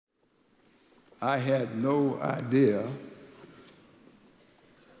I had no idea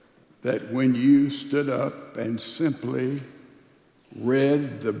that when you stood up and simply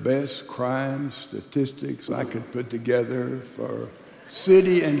read the best crime statistics I could put together for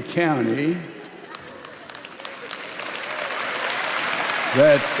city and county,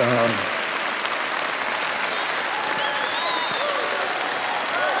 that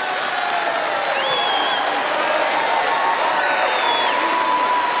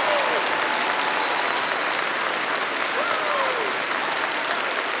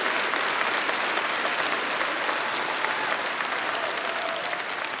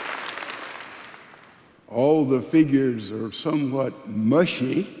all the figures are somewhat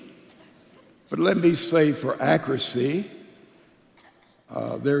mushy, but let me say for accuracy,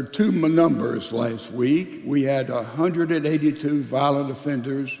 there are two numbers last week. We had 182 violent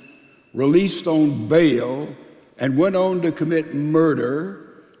offenders released on bail and went on to commit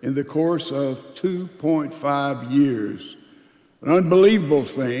murder in the course of 2.5 years. An unbelievable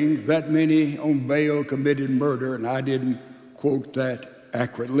thing, that many on bail committed murder, and I didn't quote that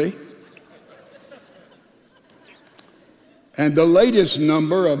accurately. And the latest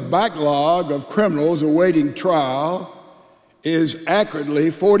number of backlog of criminals awaiting trial is accurately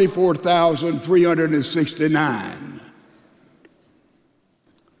 44,369.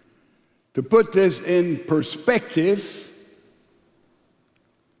 To put this in perspective,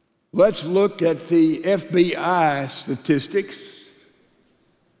 let's look at the FBI statistics,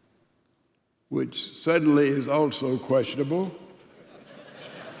 which suddenly is also questionable.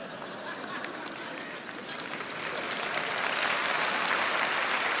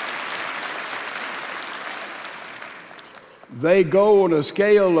 They go on a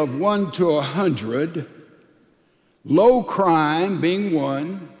scale of 1 to 100, low crime being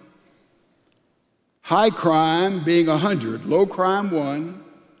 1, high crime being 100. Low crime 1,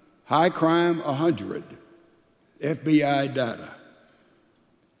 high crime 100. FBI data.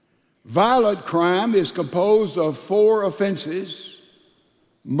 Violent crime is composed of 4 offenses: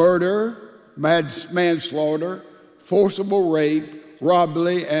 murder, manslaughter, forcible rape,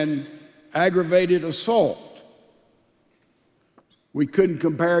 robbery, and aggravated assault. We couldn't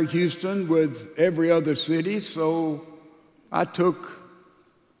compare Houston with every other city, so I took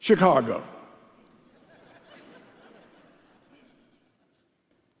Chicago.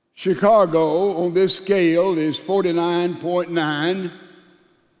 Chicago on this scale is 49.9.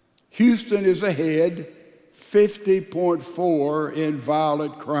 Houston is ahead, 50.4 in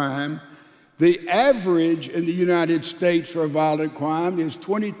violent crime. The average in the United States for violent crime is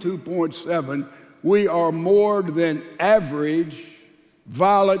 22.7. We are more than average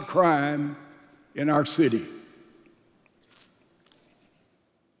violent crime in our city.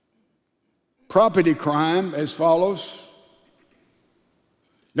 Property crime as follows.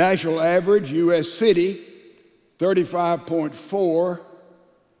 National average, U.S. city, 35.4.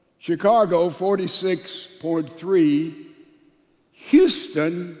 Chicago, 46.3.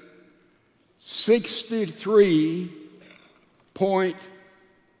 Houston,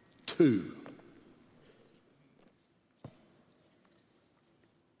 63.2.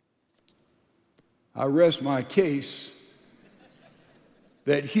 I rest my case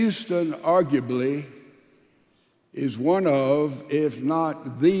that Houston arguably is one of, if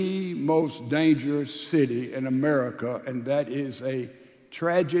not the most dangerous city in America, and that is a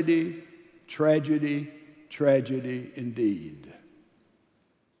tragedy, tragedy, tragedy indeed.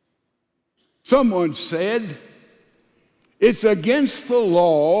 Someone said, it's against the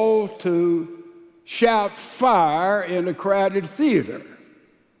law to shout fire in a crowded theater.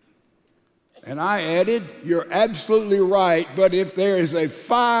 And I added, you're absolutely right, but if there is a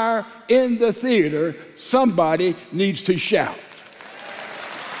fire in the theater, somebody needs to shout.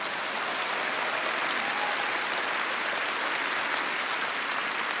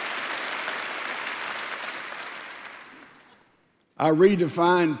 I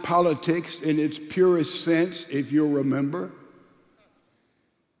redefined politics in its purest sense, if you'll remember.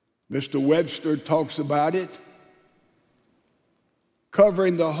 Mr. Webster talks about it,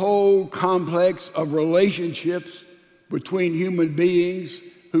 covering the whole complex of relationships between human beings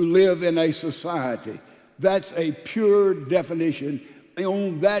who live in a society. That's a pure definition.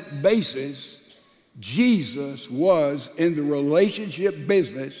 On that basis, Jesus was in the relationship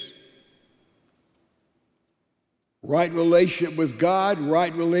business. Right relationship with God,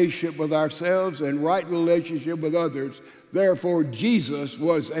 right relationship with ourselves, and right relationship with others. Therefore, Jesus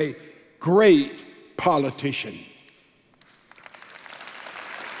was a great politician.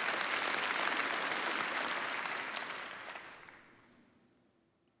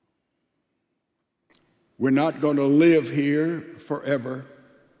 We're not going to live here forever.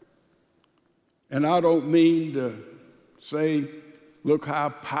 And I don't mean to say, look how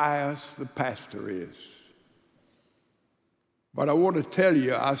pious the pastor is. But I want to tell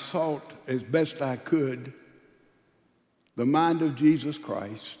you, I sought as best I could the mind of Jesus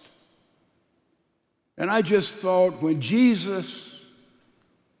Christ. And I just thought when Jesus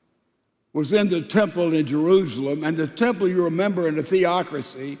was in the temple in Jerusalem, and the temple, you remember, in a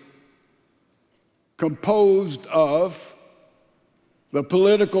theocracy composed of the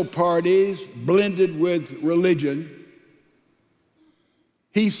political parties blended with religion,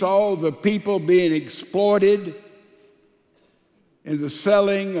 he saw the people being exploited in the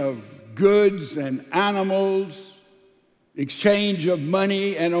selling of goods and animals, exchange of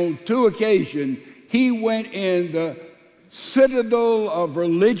money, and on 2 occasions, he went in the citadel of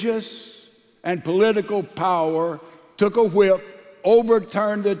religious and political power, took a whip,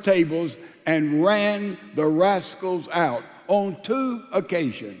 overturned the tables, and ran the rascals out on 2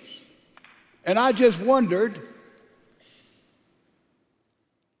 occasions. And I just wondered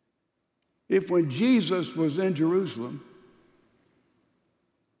if when Jesus was in Jerusalem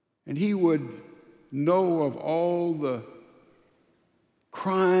and he would know of all the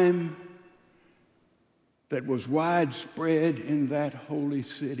crime that was widespread in that holy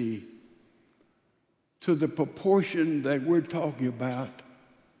city to the proportion that we're talking about,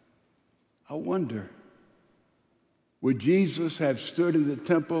 I wonder, would Jesus have stood in the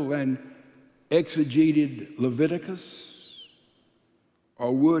temple and exegeted Leviticus,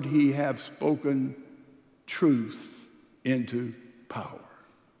 or would he have spoken truth into power?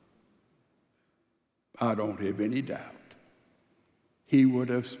 I don't have any doubt he would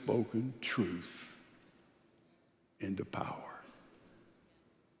have spoken truth into power.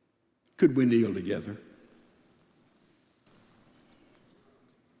 Could we kneel together?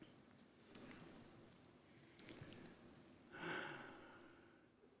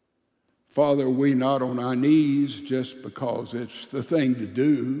 Father, we're not on our knees just because it's the thing to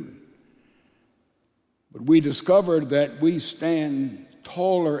do, but we discovered that we stand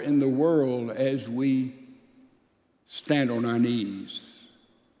taller in the world as we stand on our knees.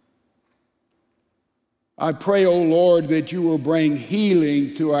 I pray, O Lord, that you will bring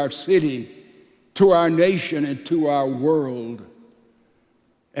healing to our city, to our nation, and to our world.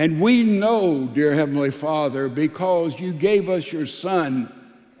 And we know, dear Heavenly Father, because you gave us your Son,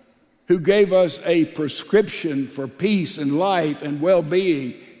 who gave us a prescription for peace and life and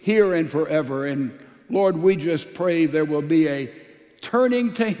well-being here and forever. And Lord, we just pray there will be a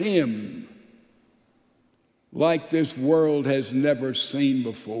turning to him like this world has never seen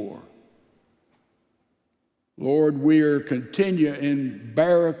before. Lord, we are continuing in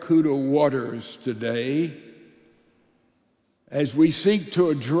barracuda waters today as we seek to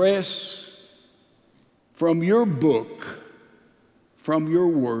address from your book, from your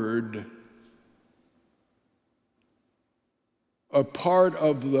word, a part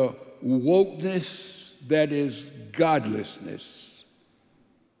of the wokeness that is godlessness.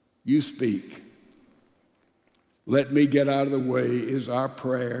 You speak. Let me get out of the way is our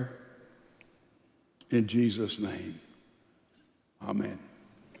prayer. In Jesus' name, amen.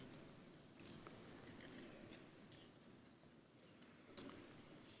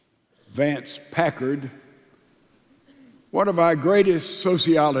 Vance Packard, one of our greatest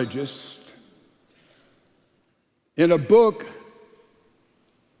sociologists, in a book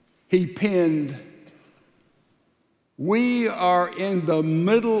he penned, we are in the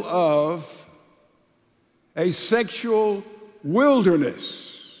middle of a sexual wilderness.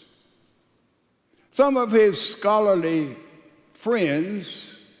 Some of his scholarly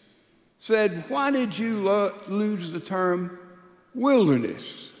friends said, why did you lose the term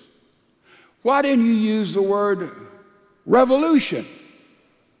wilderness? Why didn't you use the word revolution?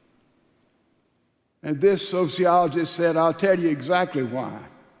 And this sociologist said, I'll tell you exactly why.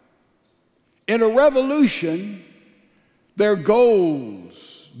 In a revolution, their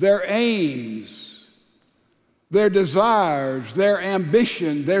goals, their aims, their desires, their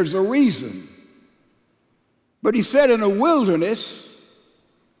ambition, there's a reason. But he said in a wilderness,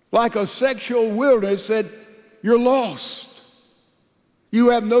 like a sexual wilderness, said, you're lost. You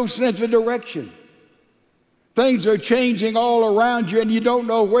have no sense of direction. Things are changing all around you and you don't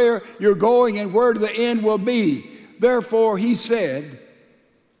know where you're going and where the end will be. Therefore, he said,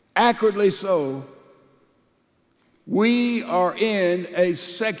 accurately so, we are in a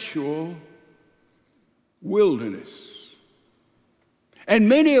sexual wilderness. And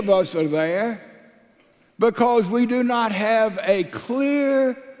many of us are there because we do not have a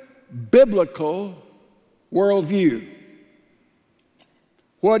clear biblical worldview.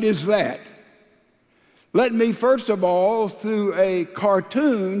 What is that? Let me first of all, through a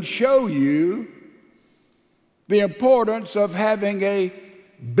cartoon, show you the importance of having a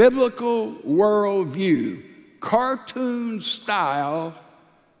biblical worldview, cartoon style,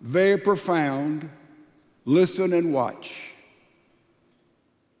 very profound. Listen and watch.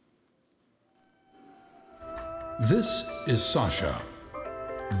 This is Sasha.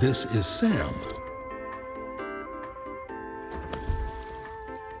 This is Sam.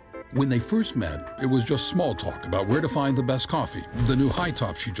 When they first met, it was just small talk about where to find the best coffee, the new high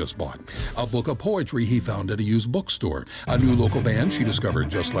top she just bought, a book of poetry he found at a used bookstore, a new local band she discovered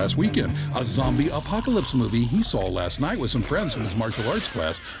just last weekend, a zombie apocalypse movie he saw last night with some friends from his martial arts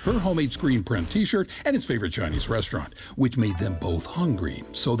class, her homemade screen print t-shirt, and his favorite Chinese restaurant, which made them both hungry.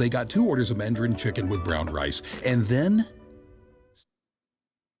 So they got 2 orders of Mandarin chicken with brown rice, and then...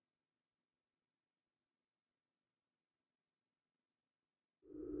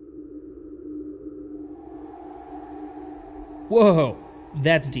 Whoa,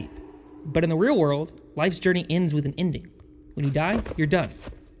 that's deep. But in the real world, life's journey ends with an ending. When you die, you're done.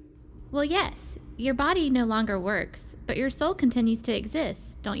 Well, yes, your body no longer works, but your soul continues to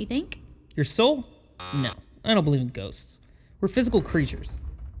exist, don't you think? Your soul? No, I don't believe in ghosts. We're physical creatures,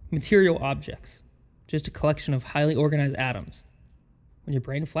 material objects, just a collection of highly organized atoms. When your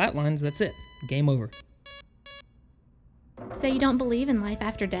brain flatlines, that's it. Game over. So you don't believe in life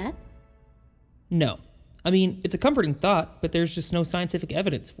after death? No. I mean, it's a comforting thought, but there's just no scientific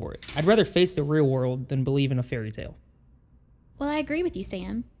evidence for it. I'd rather face the real world than believe in a fairy tale. Well, I agree with you,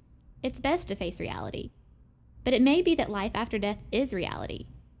 Sam. It's best to face reality. But it may be that life after death is reality.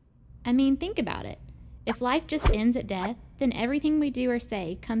 I mean, think about it. If life just ends at death, then everything we do or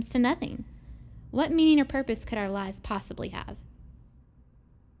say comes to nothing. What meaning or purpose could our lives possibly have?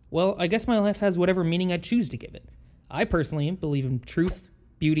 Well, I guess my life has whatever meaning I choose to give it. I personally believe in truth,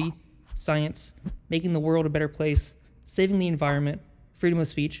 beauty, science, making the world a better place, saving the environment, freedom of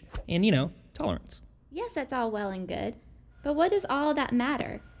speech, and, tolerance. Yes, that's all well and good. But what does all that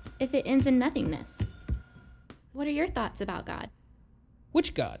matter if it ends in nothingness? What are your thoughts about God?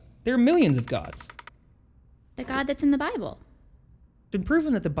 Which God? There are millions of gods. The God that's in the Bible. It's been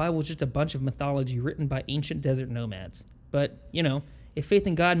proven that the Bible is just a bunch of mythology written by ancient desert nomads. But, if faith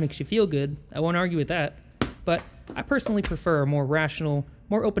in God makes you feel good, I won't argue with that. But I personally prefer a more rational,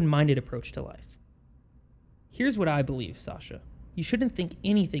 more open-minded approach to life. Here's what I believe, Sasha. You shouldn't think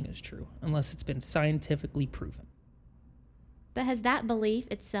anything is true unless it's been scientifically proven. But has that belief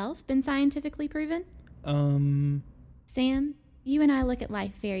itself been scientifically proven? Sam, you and I look at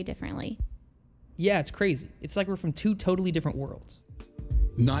life very differently. Yeah, it's crazy. It's like we're from 2 totally different worlds.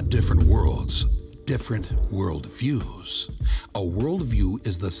 Not different worlds, different worldviews. A worldview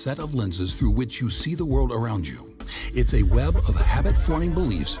is the set of lenses through which you see the world around you. It's a web of habit-forming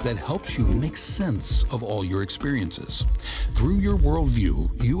beliefs that helps you make sense of all your experiences. Through your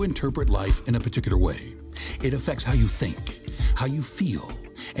worldview, you interpret life in a particular way. It affects how you think, how you feel,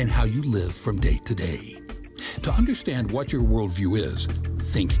 and how you live from day to day. To understand what your worldview is,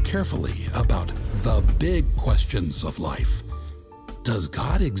 think carefully about the big questions of life. Does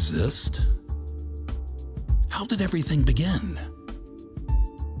God exist? How did everything begin?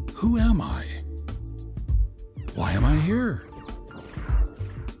 Who am I? Why am I here?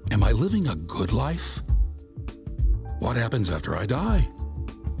 Am I living a good life? What happens after I die?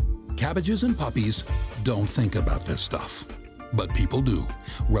 Cabbages and puppies don't think about this stuff, but people do.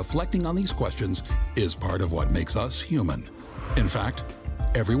 Reflecting on these questions is part of what makes us human. In fact,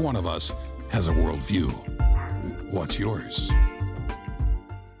 every one of us has a worldview. What's yours?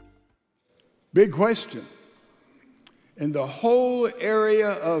 Big question. In the whole area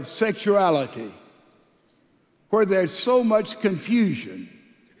of sexuality, where there's so much confusion,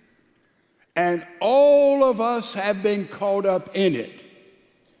 and all of us have been caught up in it.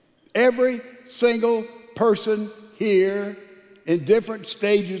 Every single person here in different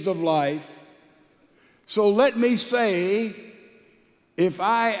stages of life. So let me say, if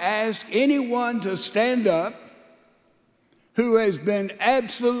I ask anyone to stand up who has been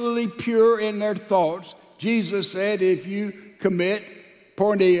absolutely pure in their thoughts, Jesus said, if you commit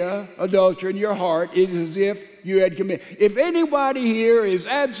porneia, adultery in your heart, it is as if you had committed. If anybody here is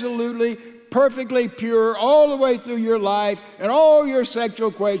absolutely, perfectly pure all the way through your life and all your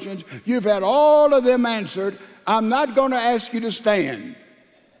sexual questions, you've had all of them answered, I'm not going to ask you to stand.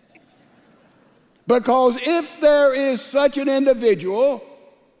 Because if there is such an individual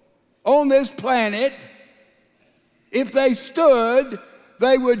on this planet, if they stood,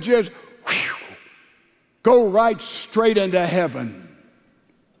 they would just go right straight into heaven.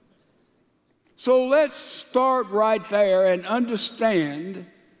 So let's start right there and understand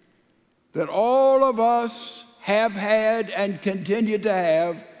that all of us have had and continue to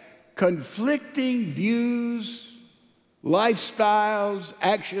have conflicting views, lifestyles,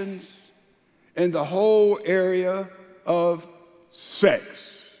 actions in the whole area of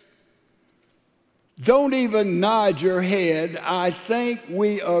sex. Don't even nod your head. I think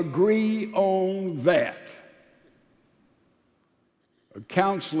we agree on that. A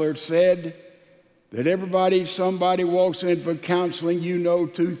counselor said that somebody walks in for counseling, you know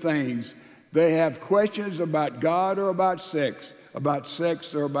two things. They have questions about God or about sex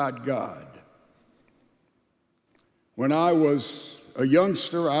or about God. When I was a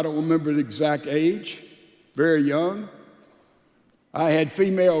youngster, I don't remember the exact age, very young, I had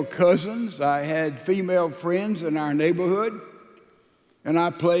female cousins, I had female friends in our neighborhood, and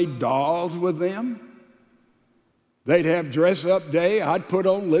I played dolls with them. They'd have dress-up day, I'd put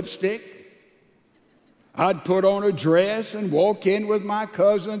on lipstick, I'd put on a dress and walk in with my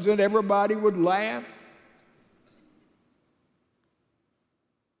cousins and everybody would laugh.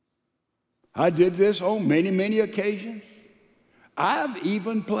 I did this on many, many occasions. I've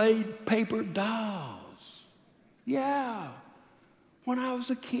even played paper dolls. Yeah, when I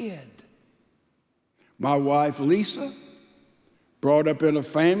was a kid. My wife, Lisa, brought up in a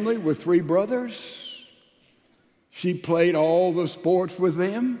family with 3 brothers. She played all the sports with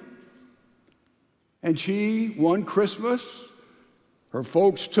them. And one Christmas, her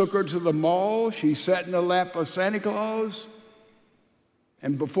folks took her to the mall. She sat in the lap of Santa Claus.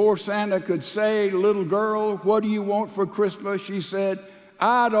 And before Santa could say, little girl, what do you want for Christmas? She said,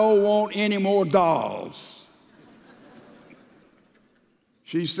 I don't want any more dolls.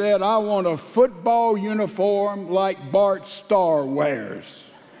 She said, I want a football uniform like Bart Starr wears.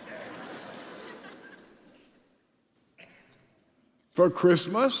 For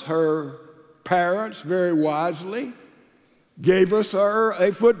Christmas, her parents very wisely gave her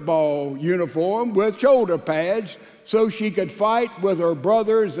a football uniform with shoulder pads so she could fight with her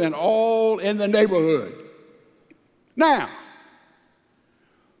brothers and all in the neighborhood. Now,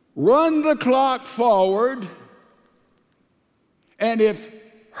 run the clock forward, and if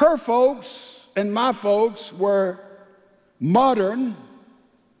her folks and my folks were modern,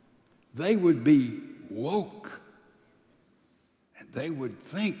 they would be woke. And they would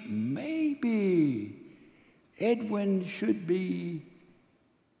think maybe Edwin should be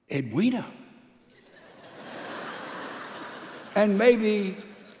Edwina. And maybe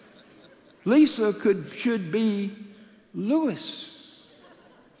Lisa should be Louis.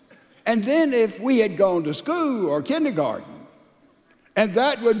 And then if we had gone to school or kindergarten, and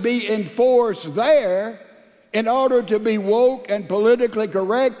that would be enforced there in order to be woke and politically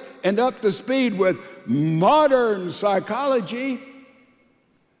correct and up to speed with modern psychology,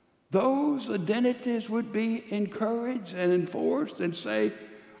 those identities would be encouraged and enforced and say,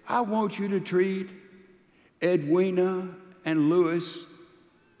 I want you to treat Edwina and Louis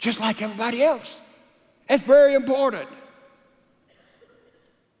just like everybody else. It's very important.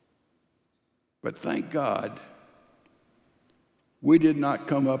 But thank God, we did not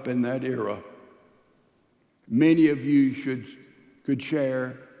come up in that era. Many of you could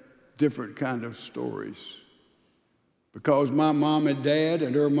share different kind of stories. Because my mom and dad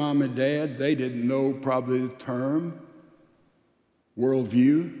and her mom and dad, they didn't know probably the term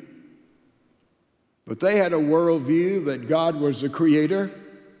worldview. But they had a worldview that God was the creator.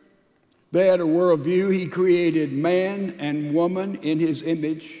 They had a worldview, He created man and woman in His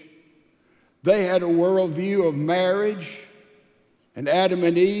image. They had a worldview of marriage and Adam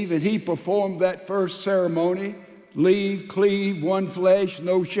and Eve, and He performed that first ceremony, leave, cleave, one flesh,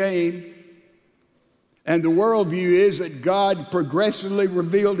 no shame. And the worldview is that God progressively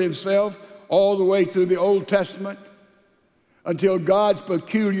revealed Himself all the way through the Old Testament until God's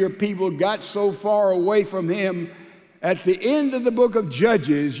peculiar people got so far away from Him. At the end of the book of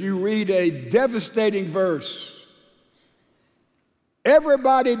Judges, you read a devastating verse.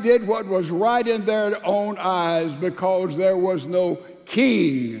 Everybody did what was right in their own eyes because there was no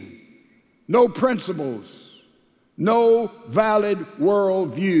king, no principles, no valid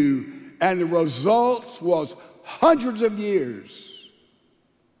worldview. And the result was hundreds of years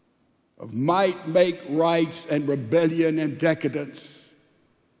of might make rights and rebellion and decadence.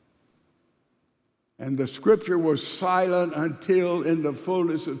 And the scripture was silent until in the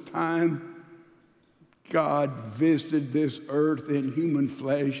fullness of time, God visited this earth in human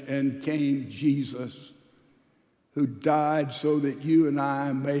flesh and came Jesus, who died so that you and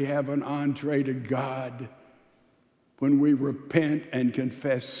I may have an entree to God when we repent and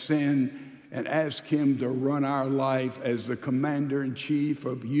confess sin and ask Him to run our life as the commander-in-chief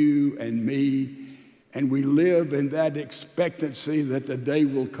of you and me. And we live in that expectancy that the day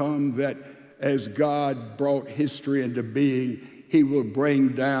will come that as God brought history into being, he will bring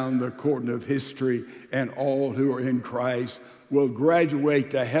down the curtain of history, and all who are in Christ will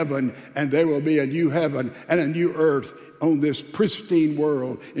graduate to heaven, and there will be a new heaven and a new earth on this pristine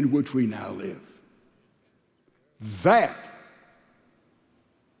world in which we now live. That,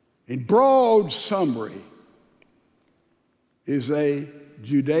 in broad summary, is a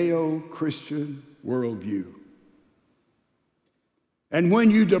Judeo-Christian worldview. And when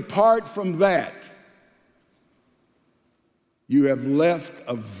you depart from that, you have left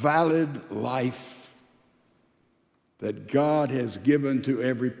a valid life that God has given to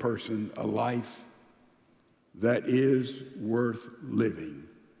every person, a life that is worth living.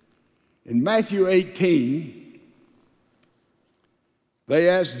 In Matthew 18, they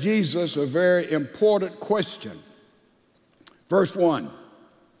asked Jesus a very important question. Verse 1.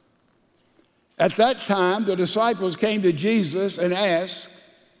 At that time, the disciples came to Jesus and asked,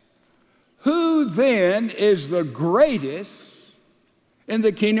 "Who then is the greatest in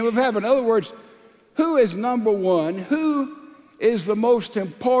the kingdom of heaven?" In other words, who is number one? Who is the most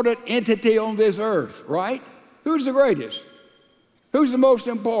important entity on this earth, right? Who's the greatest? Who's the most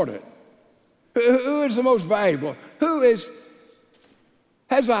important? Who is the most valuable? Who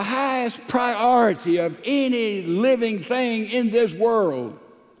has the highest priority of any living thing in this world?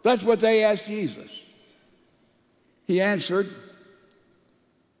 That's what they asked Jesus. He answered,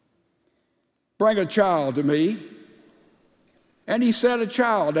 "Bring a child to me." And he set a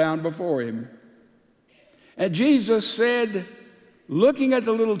child down before him. And Jesus said, looking at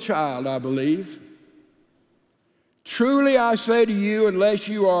the little child, I believe, "Truly I say to you, unless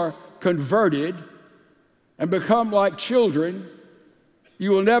you are converted and become like children,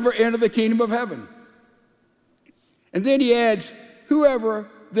 you will never enter the kingdom of heaven." And then he adds, "Whoever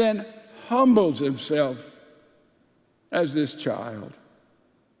then humbles himself as this child,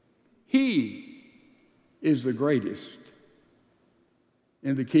 he is the greatest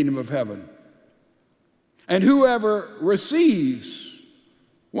in the kingdom of heaven. And whoever receives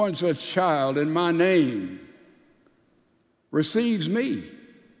one such child in my name receives me.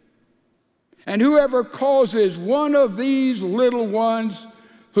 And whoever causes one of these little ones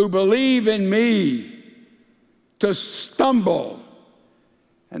who believe in me to stumble,"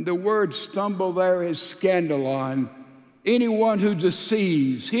 and the word stumble there is scandalon, anyone who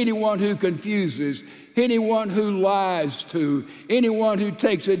deceives, anyone who confuses, anyone who lies to, anyone who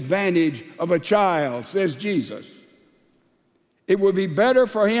takes advantage of a child, says Jesus. "It would be better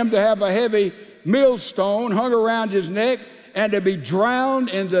for him to have a heavy millstone hung around his neck and to be drowned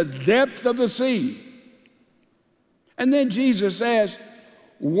in the depth of the sea." And then Jesus says,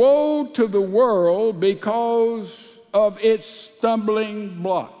 "Woe to the world because of its stumbling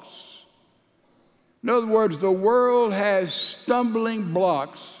blocks." In other words, the world has stumbling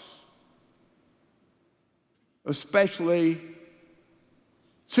blocks, especially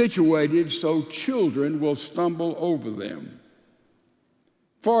situated so children will stumble over them.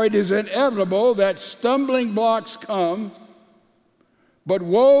 For it is inevitable that stumbling blocks come, but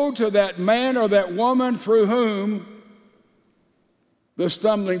woe to that man or that woman through whom the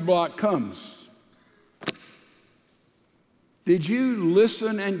stumbling block comes. Did you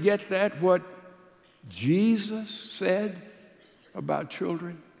listen and get that, what Jesus said about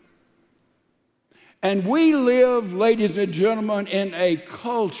children? And we live, ladies and gentlemen, in a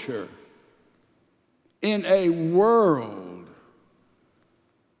culture, in a world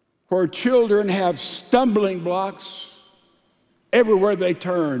where children have stumbling blocks everywhere they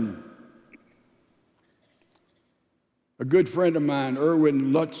turn. A good friend of mine,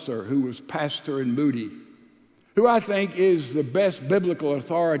 Erwin Lutzer, who was pastor in Moody, who I think is the best biblical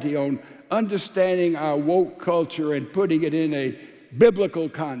authority on understanding our woke culture and putting it in a biblical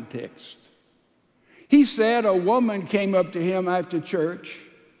context. He said a woman came up to him after church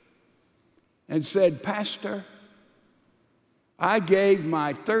and said, "Pastor, I gave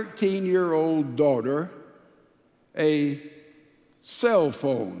my 13-year-old daughter a cell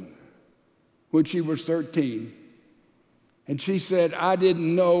phone when she was 13. And she said, I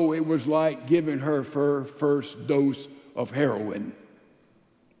didn't know it was like giving her first dose of heroin."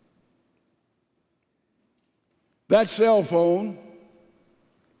 That cell phone,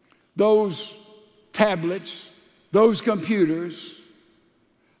 those tablets, those computers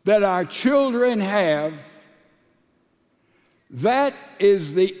that our children have, that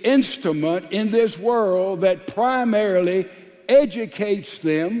is the instrument in this world that primarily educates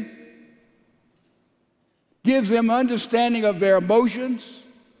them, gives them understanding of their emotions,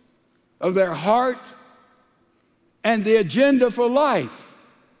 of their heart, and the agenda for life.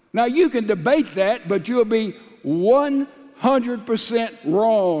 Now, you can debate that, but you'll be 100%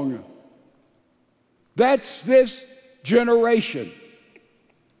 wrong. That's this generation.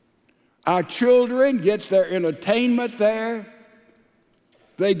 Our children get their entertainment there.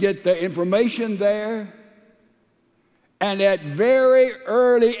 They get their information there. And at very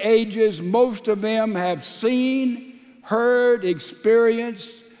early ages, most of them have seen, heard,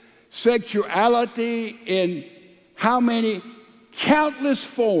 experienced sexuality in how many countless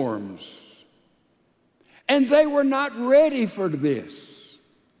forms. And they were not ready for this.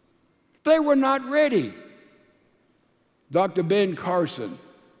 They were not ready. Dr. Ben Carson,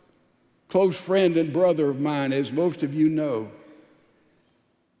 close friend and brother of mine, as most of you know,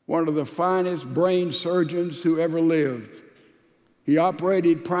 one of the finest brain surgeons who ever lived. He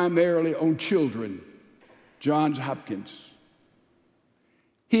operated primarily on children, Johns Hopkins.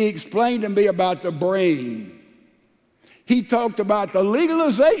 He explained to me about the brain. He talked about the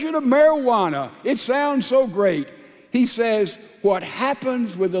legalization of marijuana. It sounds so great. He says, what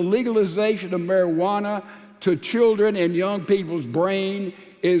happens with the legalization of marijuana to children and young people's brain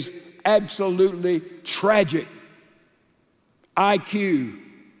is absolutely tragic. IQ,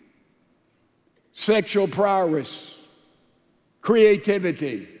 sexual prowess,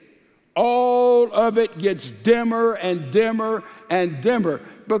 creativity, all of it gets dimmer and dimmer and dimmer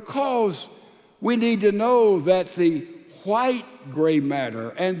because we need to know that the white gray matter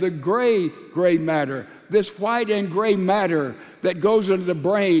and the gray matter, this white and gray matter that goes into the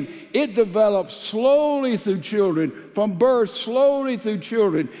brain, it develops slowly through children, from birth, slowly through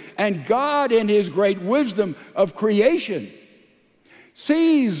children. And God, in his great wisdom of creation,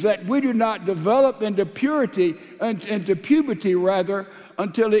 sees that we do not develop into puberty until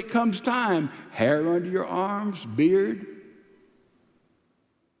it comes time. Hair under your arms, beard,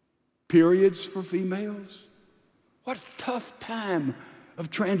 periods for females. What a tough time of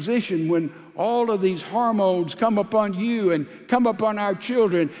transition when all of these hormones come upon you and come upon our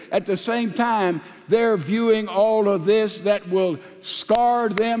children. At the same time, they're viewing all of this that will scar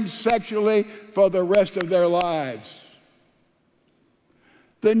them sexually for the rest of their lives.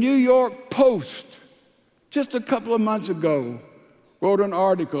 The New York Post, just a couple of months ago, wrote an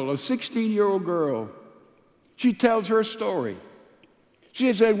article, a 16-year-old girl. She tells her story.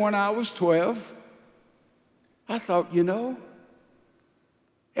 She said, when I was 12, I thought, you know,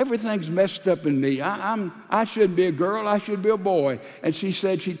 everything's messed up in me. I shouldn't be a girl, I should be a boy. And she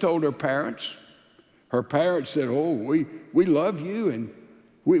said she told her parents. Her parents said, oh, we love you, and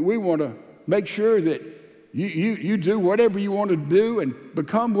we want to make sure that you do whatever you want to do and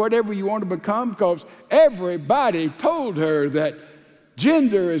become whatever you want to become, because everybody told her that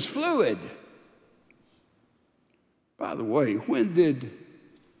gender is fluid. By the way, when did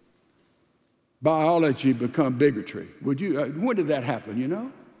biology become bigotry? When did that happen, you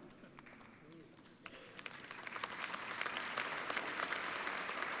know?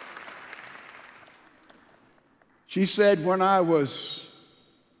 She said, when I was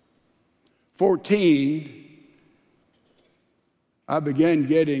 14, I began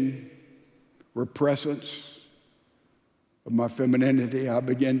getting repressants of my femininity. I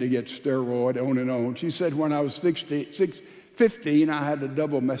began to get steroid, on and on. She said when I was 15, I had a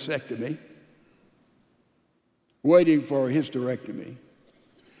double mastectomy, waiting for a hysterectomy.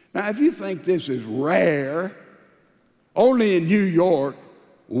 Now, if you think this is rare, only in New York,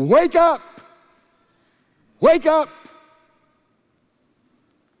 wake up! Wake up!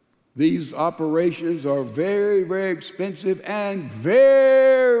 These operations are very, very expensive and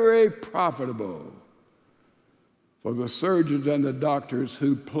very profitable for the surgeons and the doctors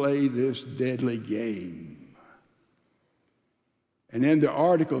who play this deadly game. And in the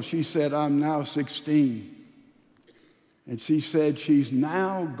article, she said, I'm now 16. And she said she's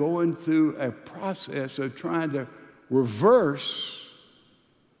now going through a process of trying to reverse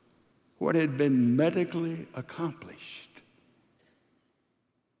what had been medically accomplished.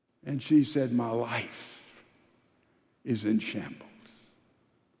 And she said, my life is in shambles.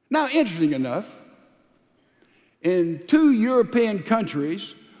 Now, interesting enough, in 2 European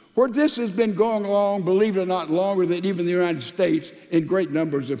countries where this has been going along, believe it or not, longer than even the United States in great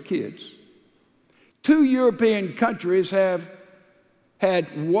numbers of kids, 2 European countries have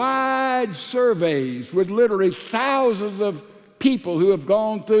had wide surveys with literally thousands of people who have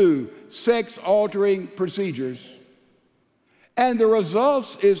gone through sex-altering procedures. And the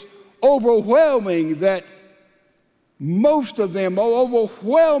results is overwhelming that most of them,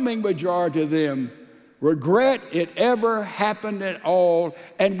 overwhelming majority of them, regret it ever happened at all.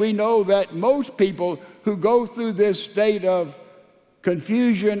 And we know that most people who go through this state of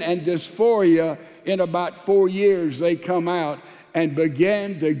confusion and dysphoria, in about 4 years, they come out and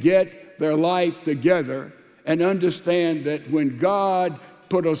begin to get their life together and understand that when God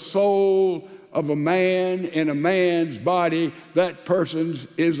put a soul of a man in a man's body, that person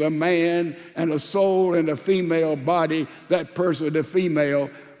is a man, and a soul in a female body, that person a female.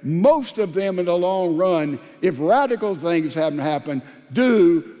 Most of them in the long run, if radical things haven't happened,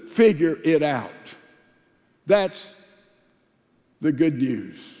 do figure it out. That's the good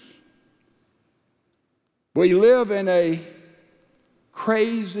news. We live in a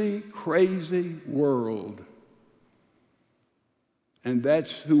crazy, crazy world. And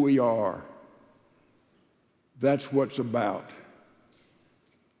that's who we are. That's what's about.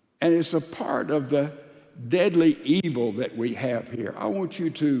 And it's a part of the deadly evil that we have here. I want you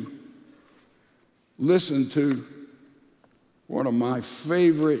to listen to one of my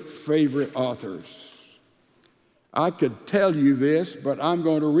favorite authors. I could tell you this, but I'm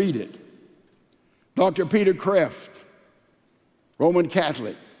going to read it. Dr. Peter Kreeft, Roman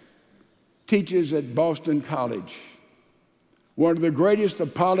Catholic, teaches at Boston College, one of the greatest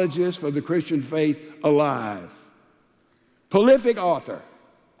apologists for the Christian faith alive. Prolific author.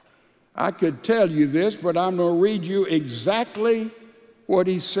 I could tell you this, but I'm going to read you exactly what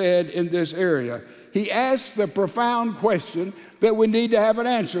he said in this area. He asked the profound question that we need to have an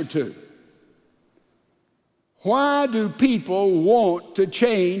answer to. Why do people want to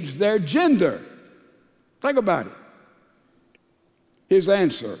change their gender? Think about it. His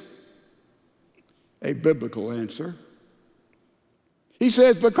answer, a biblical answer. He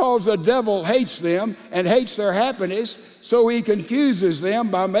says, because the devil hates them and hates their happiness, so he confuses them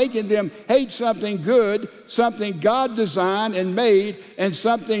by making them hate something good, something God designed and made, and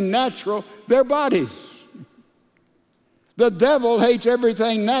something natural, their bodies. The devil hates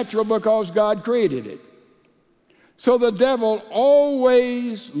everything natural because God created it. So the devil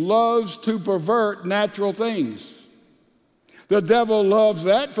always loves to pervert natural things. The devil loves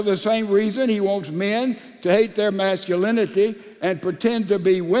that for the same reason he wants men to hate their masculinity and pretend to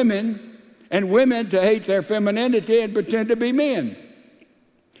be women, and women to hate their femininity and pretend to be men.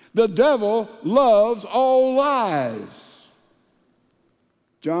 The devil loves all lies.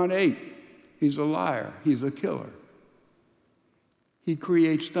 John 8, he's a liar, he's a killer. He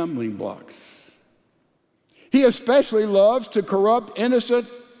creates stumbling blocks. He especially loves to corrupt innocent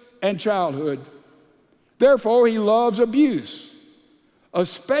and childhood. Therefore, he loves abuse,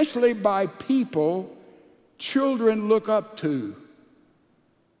 especially by people children look up to.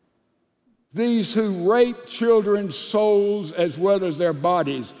 These who rape children's souls as well as their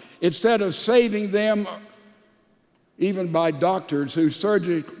bodies, instead of saving them, even by doctors who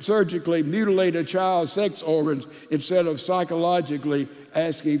surgically mutilate a child's sex organs instead of psychologically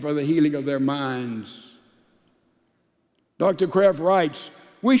asking for the healing of their minds. Dr. Kreeft writes,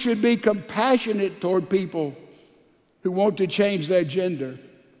 we should be compassionate toward people who want to change their gender.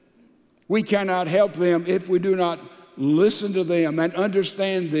 We cannot help them if we do not listen to them and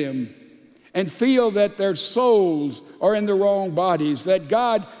understand them and feel that their souls are in the wrong bodies, that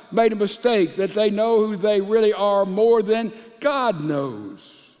God made a mistake, that they know who they really are more than God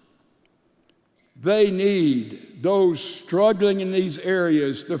knows. They need those struggling in these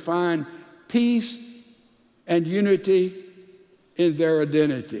areas to find peace and unity in their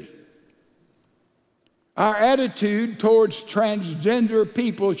identity. Our attitude towards transgender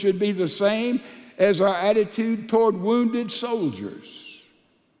people should be the same as our attitude toward wounded soldiers.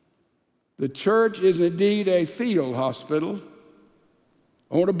 The church is indeed a field hospital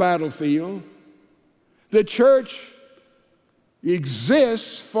on a battlefield. The church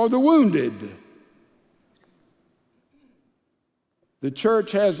exists for the wounded. The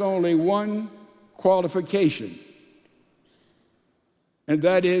church has only one qualification, and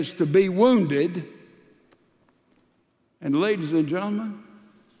that is to be wounded. And ladies and gentlemen,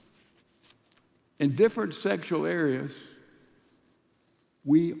 in different sexual areas,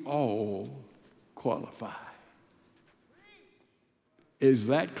 we all qualify. Is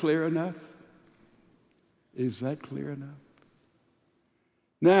that clear enough? Is that clear enough?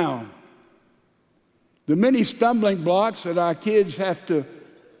 Now, the many stumbling blocks that our kids have to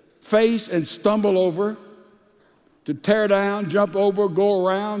face and stumble over, to tear down, jump over, go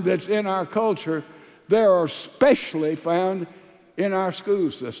around, that's in our culture, they are especially found in our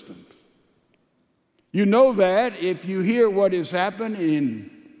school systems. You know that if you hear what has happened in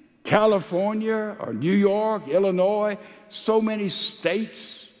California or New York, Illinois, so many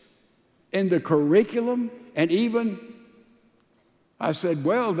states in the curriculum, and even, I said,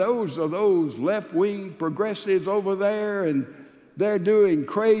 well, those are those left-wing progressives over there, and they're doing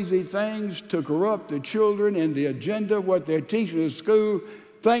crazy things to corrupt the children and the agenda, what they're teaching at school.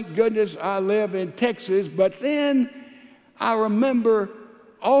 Thank goodness I live in Texas, but then I remember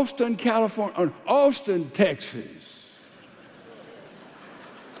Austin, Texas.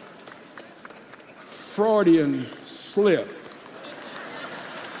 Freudian slip.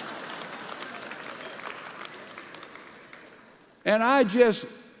 And I just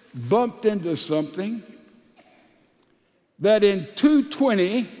bumped into something that in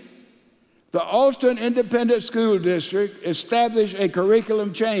 220, the Austin Independent School District established a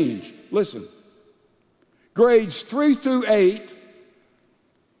curriculum change. Listen, grades 3 through 8,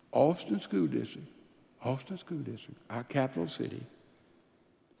 Austin School District, our capital city.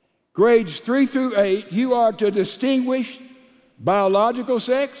 Grades 3 through 8, you are to distinguish biological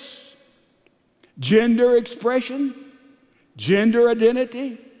sex, gender expression, gender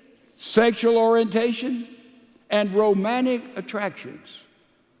identity, sexual orientation, and romantic attractions.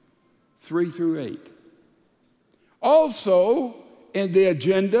 3 through 8. Also, in the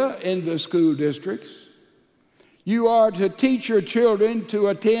agenda in the school districts, you are to teach your children to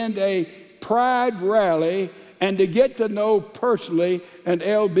attend a pride rally and to get to know personally an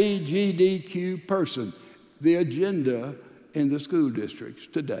LGBTQ person. The agenda in the school districts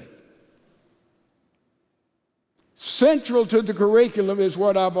today. Central to the curriculum is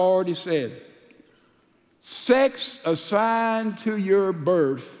what I've already said. Sex assigned to your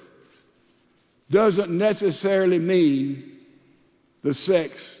birth doesn't necessarily mean the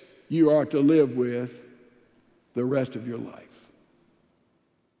sex you are to live with the rest of your life.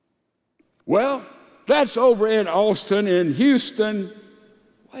 Well, that's over in Austin. In Houston,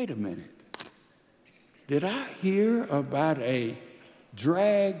 wait a minute. Did I hear about a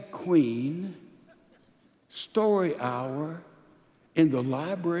drag queen story hour in the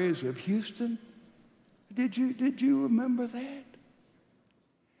libraries of Houston? Did you remember that?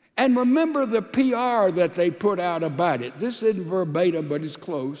 And remember the PR that they put out about it. This isn't verbatim, but it's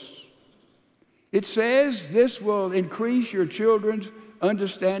close. It says this will increase your children's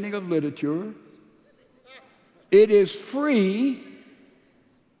understanding of literature. It is free.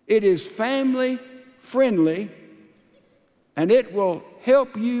 It is family friendly. And it will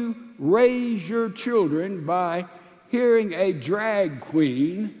help you raise your children by hearing a drag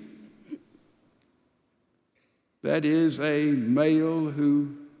queen, that is a male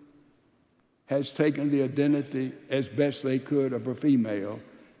who has taken the identity as best they could of a female,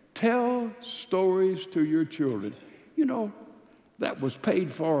 tell stories to your children. You know, that was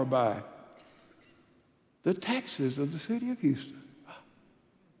paid for by the taxes of the city of Houston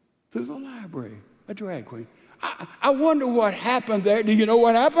through the library, a drag queen. I wonder what happened there. Do you know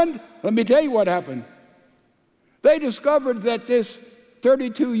what happened? Let me tell you what happened. They discovered that this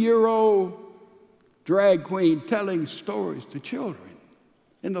 32-year-old drag queen telling stories to children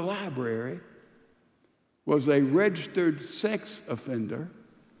in the library was a registered sex offender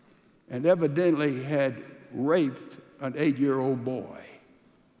and evidently had raped an 8-year-old boy.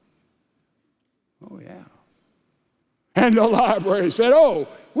 Oh, yeah. And the library said, oh,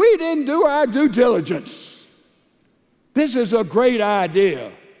 we didn't do our due diligence. This is a great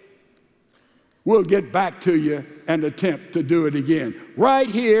idea. We'll get back to you and attempt to do it again. Right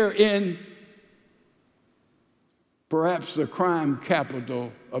here in perhaps the crime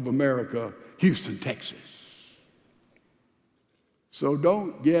capital of America, Houston, Texas. So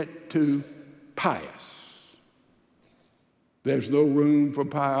don't get too pious. There's no room for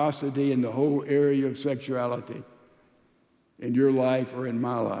piosity in the whole area of sexuality in your life or in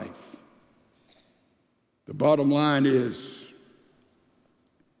my life. The bottom line is,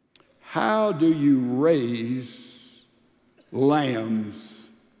 how do you raise lambs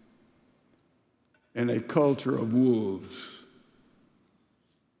in a culture of wolves?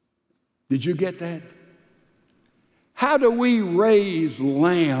 Did you get that? How do we raise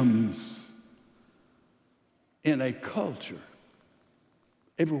lambs in a culture,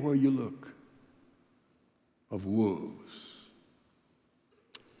 everywhere you look, of wolves?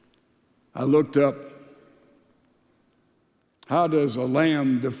 I looked up, how does a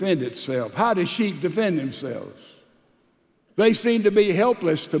lamb defend itself? How do sheep defend themselves? They seem to be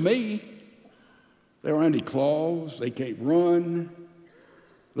helpless to me. There aren't any claws. They can't run.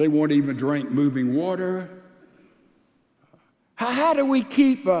 They won't even drink moving water. How do we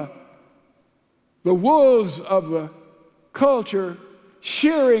keep the wolves of the culture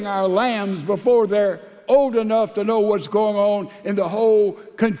shearing our lambs before they're old enough to know what's going on in the whole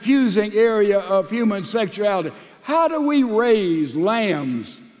confusing area of human sexuality? How do we raise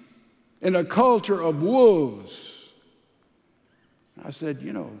lambs in a culture of wolves? I said,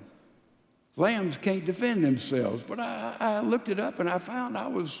 you know, lambs can't defend themselves. But I looked it up and I found I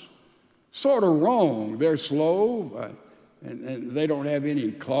was sort of wrong. They're slow. And they don't have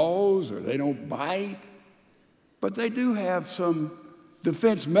any claws or they don't bite, but they do have some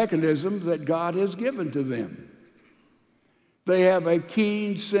defense mechanisms that God has given to them. They have a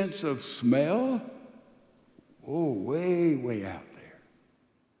keen sense of smell. Oh, way, way out there.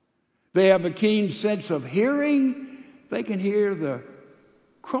 They have a keen sense of hearing. They can hear the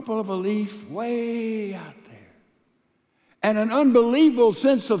crumple of a leaf way out there. And an unbelievable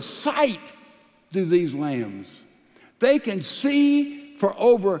sense of sight do these lambs. They can see for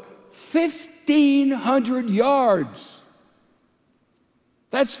over 1,500 yards.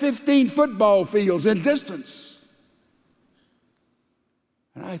 That's 15 football fields in distance.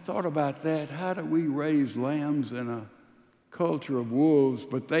 And I thought about that. How do we raise lambs in a culture of wolves?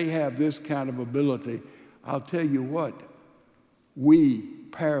 But they have this kind of ability. I'll tell you what, we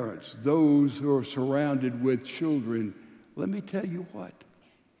parents, those who are surrounded with children, let me tell you what,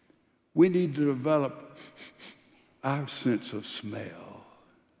 we need to develop our sense of smell.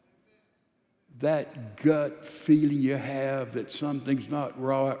 That gut feeling you have that something's not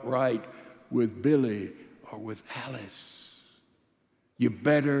right with Billy or with Alice. You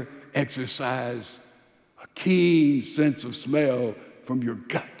better exercise a keen sense of smell from your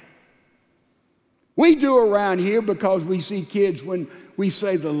gut. We do around here because we see kids when we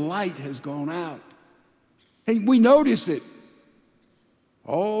say the light has gone out. Hey, we notice it.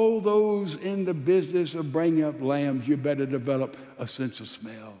 All those in the business of bringing up lambs, you better develop a sense of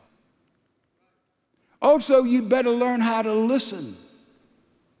smell. Also, you better learn how to listen.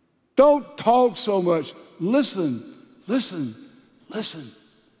 Don't talk so much. Listen, listen, listen.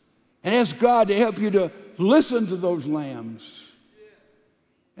 And ask God to help you to listen to those lambs.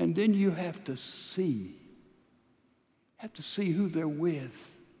 And then you have to see. Have to see who they're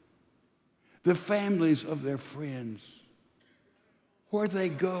with. The families of their friends. Where they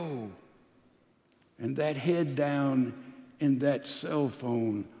go. And that head down in that cell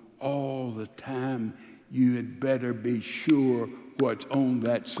phone all the time. You had better be sure what's on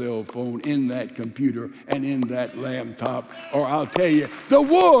that cell phone, in that computer, and in that laptop, or I'll tell you, the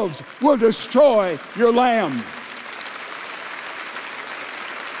wolves will destroy your lamb.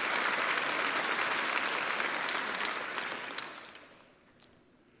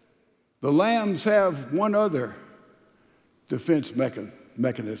 The lambs have one other defense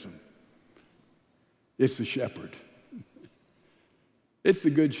mechanism. It's the shepherd. It's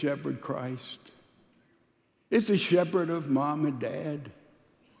the good shepherd, Christ. It's a shepherd of mom and dad.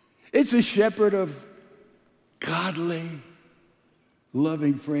 It's a shepherd of godly,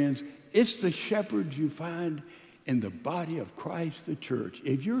 loving friends. It's the shepherd you find in the body of Christ, the church.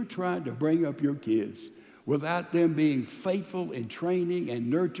 If you're trying to bring up your kids without them being faithful in training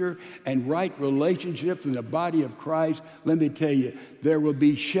and nurture and right relationships in the body of Christ, let me tell you, there will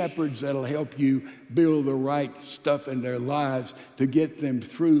be shepherds that'll help you build the right stuff in their lives to get them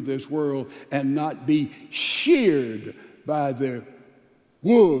through this world and not be sheared by the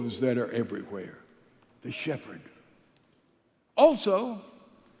wolves that are everywhere. The shepherd. Also,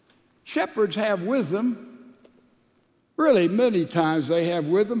 shepherds have with them, really many times they have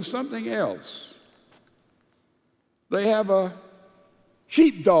with them something else. They have a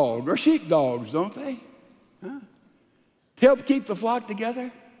sheepdog or sheepdogs, don't they? Huh? To help keep the flock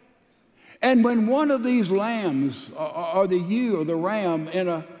together. And when one of these lambs, or the ewe or the ram in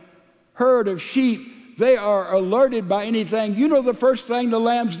a herd of sheep, they are alerted by anything, you know the first thing the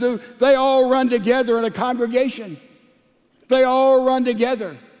lambs do? They all run together in a congregation. They all run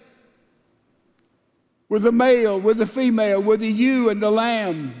together. With the male, with the female, with the ewe and the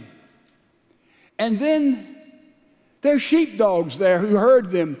lamb. And then there's sheepdogs there who herd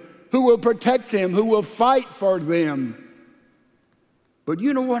them, who will protect them, who will fight for them. But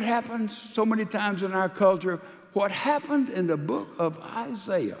you know what happens so many times in our culture? What happened in the book of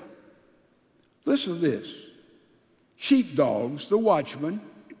Isaiah. Listen to this. Sheepdogs, the watchmen.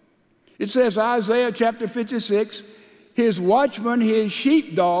 It says, Isaiah chapter 56, his watchmen, his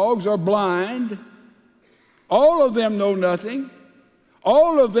sheepdogs are blind. All of them know nothing.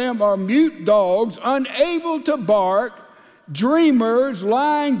 All of them are mute dogs, unable to bark, dreamers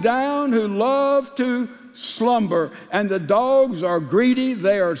lying down who love to slumber. And the dogs are greedy,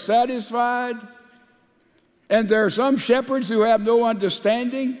 they are satisfied. And there are some shepherds who have no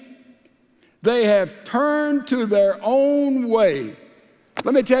understanding. They have turned to their own way.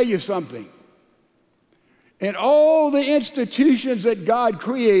 Let me tell you something. In all the institutions that God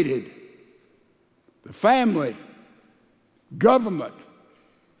created, the family, government,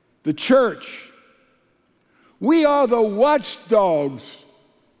 the church, we are the watchdogs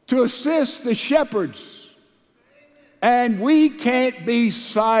to assist the shepherds. And we can't be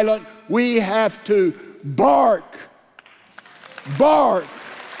silent. We have to bark, bark,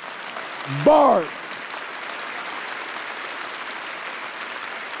 bark.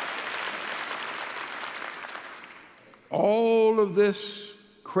 All of this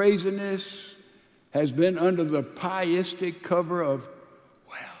craziness has been under the pietistic cover of,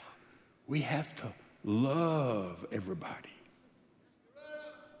 well, we have to love everybody.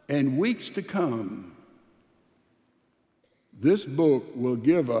 In weeks to come, this book will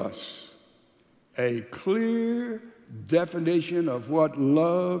give us a clear definition of what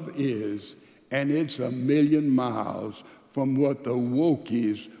love is, and it's a million miles from what the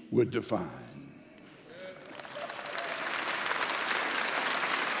wokies would define.